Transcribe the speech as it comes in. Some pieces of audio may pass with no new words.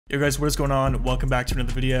Yo guys, what is going on? Welcome back to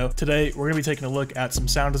another video. Today, we're going to be taking a look at some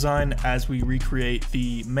sound design as we recreate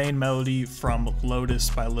the main melody from Lotus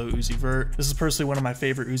by Lil Uzi Vert. This is personally one of my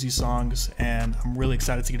favorite Uzi songs, and I'm really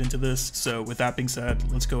excited to get into this. So with that being said,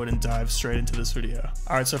 let's go ahead and dive straight into this video.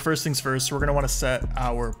 Alright, so first things first, we're going to want to set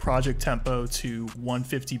our project tempo to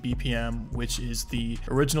 150 BPM, which is the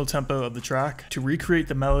original tempo of the track. To recreate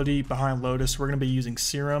the melody behind Lotus, we're going to be using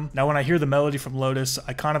Serum. Now when I hear the melody from Lotus,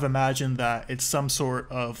 I kind of imagine that it's some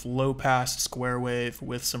sort of low pass square wave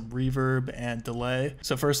with some reverb and delay.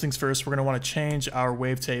 So first things first, we're going to want to change our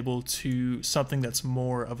wavetable to something that's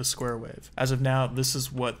more of a square wave. As of now, this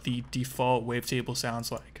is what the default wavetable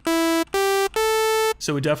sounds like.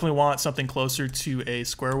 So we definitely want something closer to a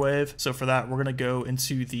square wave. So for that, we're going to go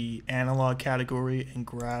into the analog category and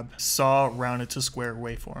grab saw rounded to square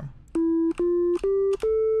waveform.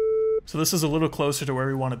 So this is a little closer to where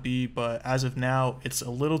we want to be, but as of now, it's a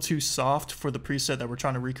little too soft for the preset that we're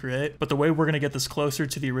trying to recreate. But the way we're going to get this closer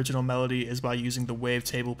to the original melody is by using the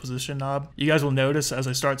wavetable position knob. You guys will notice as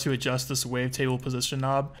I start to adjust this wavetable position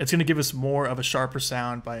knob, it's going to give us more of a sharper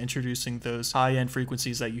sound by introducing those high-end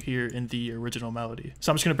frequencies that you hear in the original melody.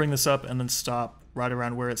 So I'm just going to bring this up and then stop right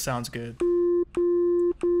around where it sounds good.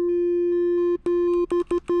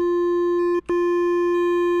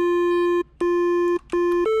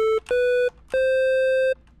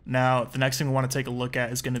 Now, the next thing we want to take a look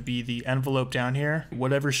at is going to be the envelope down here.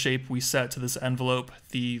 Whatever shape we set to this envelope,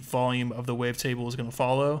 the volume of the wavetable is going to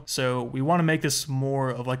follow. So we want to make this more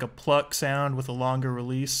of like a pluck sound with a longer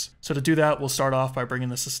release. So to do that, we'll start off by bringing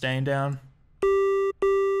the sustain down.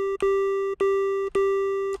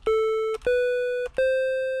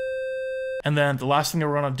 And then the last thing that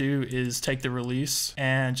we're going to do is take the release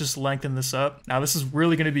and just lengthen this up. Now this is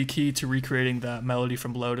really going to be key to recreating that melody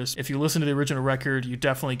from Lotus. If you listen to the original record, you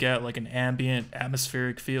definitely get like an ambient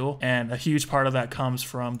atmospheric feel. And a huge part of that comes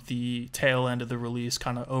from the tail end of the release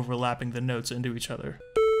kind of overlapping the notes into each other.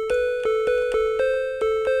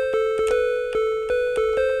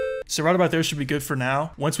 So right about there should be good for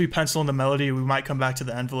now. Once we pencil in the melody, we might come back to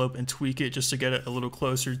the envelope and tweak it just to get it a little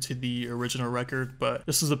closer to the original record, but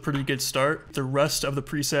this is a pretty good start. The rest of the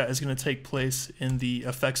preset is going to take place in the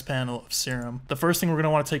effects panel of Serum. The first thing we're going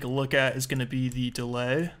to want to take a look at is going to be the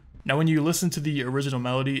delay. Now when you listen to the original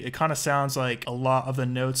melody, it kind of sounds like a lot of the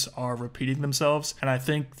notes are repeating themselves, and I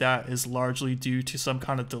think that is largely due to some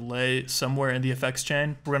kind of delay somewhere in the effects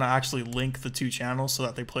chain. We're going to actually link the two channels so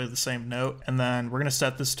that they play the same note, and then we're going to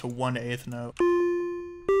set this to 1/8 note.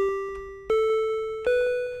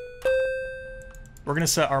 We're going to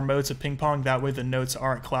set our mode to ping pong, that way the notes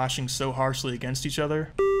aren't clashing so harshly against each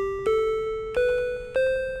other.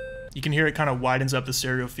 You can hear it kind of widens up the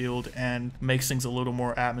stereo field and makes things a little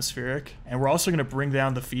more atmospheric. And we're also going to bring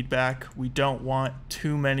down the feedback. We don't want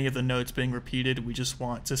too many of the notes being repeated. We just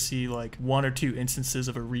want to see like 1 or 2 instances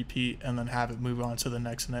of a repeat and then have it move on to the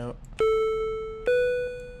next note.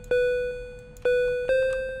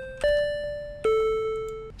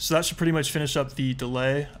 So that should pretty much finish up the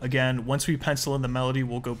delay. Again, once we pencil in the melody,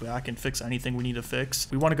 we'll go back and fix anything we need to fix.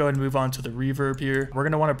 We want to go ahead and move on to the reverb here. We're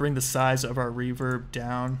going to want to bring the size of our reverb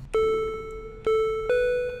down.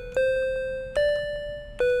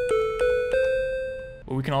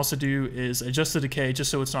 What we can also do is adjust the decay just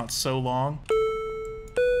so it's not so long.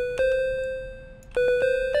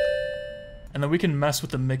 And then we can mess with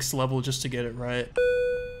the mix level just to get it right.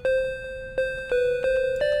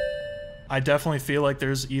 I definitely feel like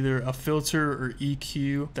there's either a filter or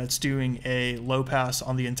EQ that's doing a low pass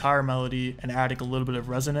on the entire melody and adding a little bit of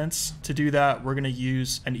resonance. To do that, we're going to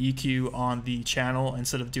use an EQ on the channel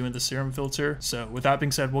instead of doing the Serum filter. So with that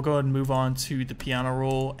being said, we'll go ahead and move on to the piano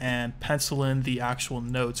roll and pencil in the actual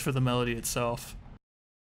notes for the melody itself.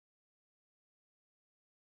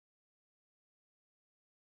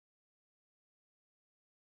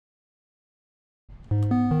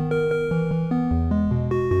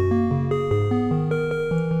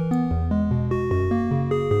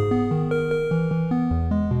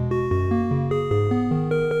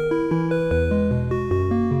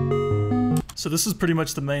 So this is pretty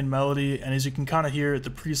much the main melody, and as you can kind of hear,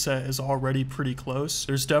 the preset is already pretty close.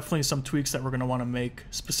 There's definitely some tweaks that we're going to want to make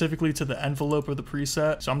specifically to the envelope of the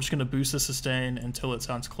preset, so I'm just going to boost the sustain until it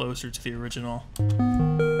sounds closer to the original.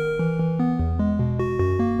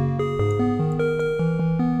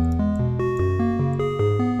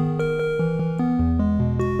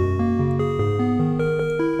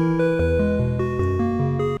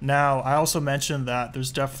 Now, I also mentioned that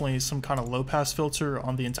there's definitely some kind of low pass filter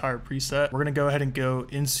on the entire preset. We're gonna go ahead and go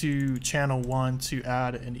into channel 1 to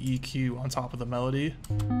add an EQ on top of the melody.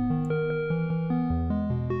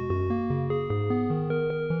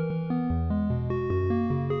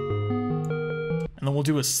 And then we'll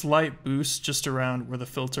do a slight boost just around where the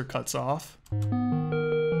filter cuts off.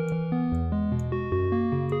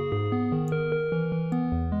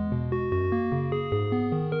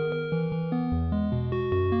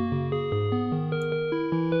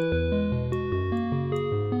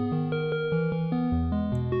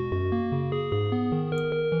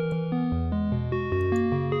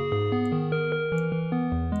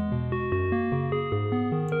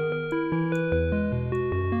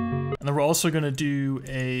 And then we're also going to do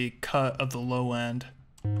a cut of the low end.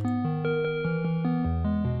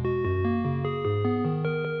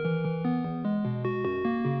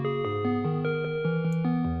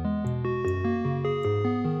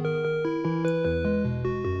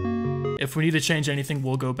 If we need to change anything,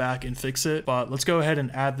 we'll go back and fix it, but let's go ahead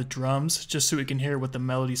and add the drums just so we can hear what the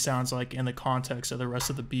melody sounds like in the context of the rest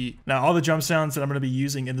of the beat. Now, all the drum sounds that I'm going to be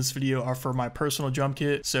using in this video are for my personal drum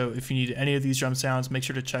kit, so if you need any of these drum sounds, make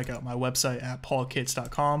sure to check out my website at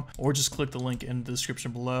paulkits.com or just click the link in the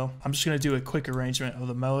description below. I'm just going to do a quick arrangement of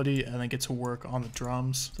the melody and then get to work on the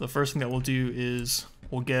drums. So the first thing that we'll do is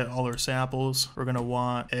we'll get all our samples. We're going to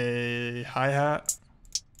want a hi-hat,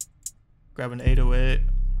 grab an 808,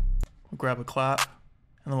 we'll grab a clap,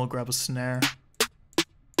 and then we'll grab a snare.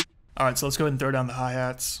 Alright, so let's go ahead and throw down the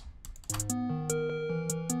hi-hats.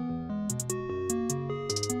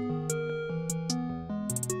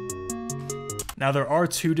 Now there are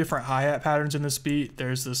two different hi-hat patterns in this beat.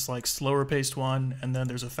 There's this like slower paced one, and then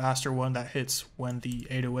there's a faster one that hits when the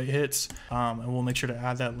 808 hits. And we'll make sure to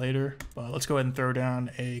add that later. But let's go ahead and throw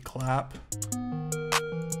down a clap.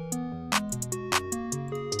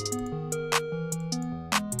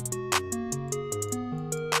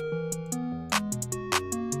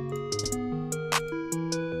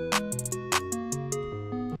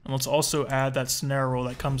 And let's also add that snare roll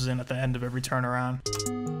that comes in at the end of every turnaround.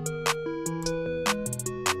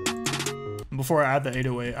 And before I add the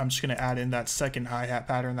 808, I'm just going to add in that second hi-hat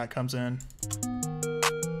pattern that comes in.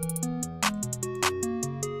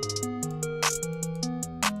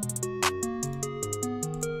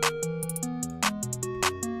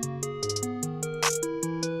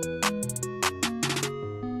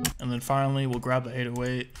 And then finally, we'll grab the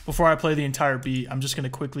 808. Before I play the entire beat, I'm just going to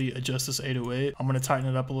quickly adjust this 808. I'm going to tighten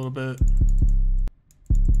it up a little bit.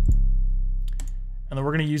 And then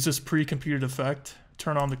we're going to use this pre-computed effect,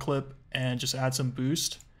 turn on the clip, and just add some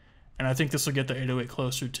boost. And I think this will get the 808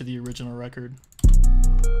 closer to the original record.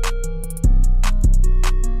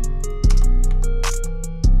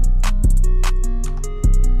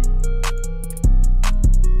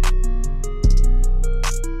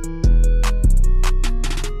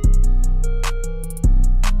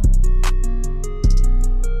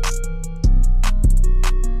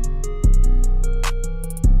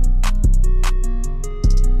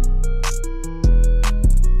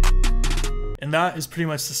 And that is pretty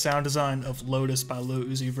much the sound design of Lotus by Lil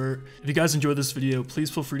Uzi Vert. If you guys enjoyed this video, please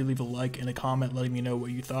feel free to leave a like and a comment letting me know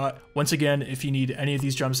what you thought. Once again, if you need any of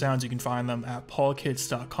these drum sounds, you can find them at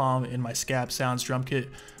paulkits.com in my Scab Sounds drum kit.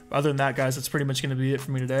 Other than that, guys, that's pretty much going to be it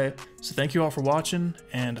for me today. So thank you all for watching,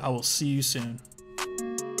 and I will see you soon.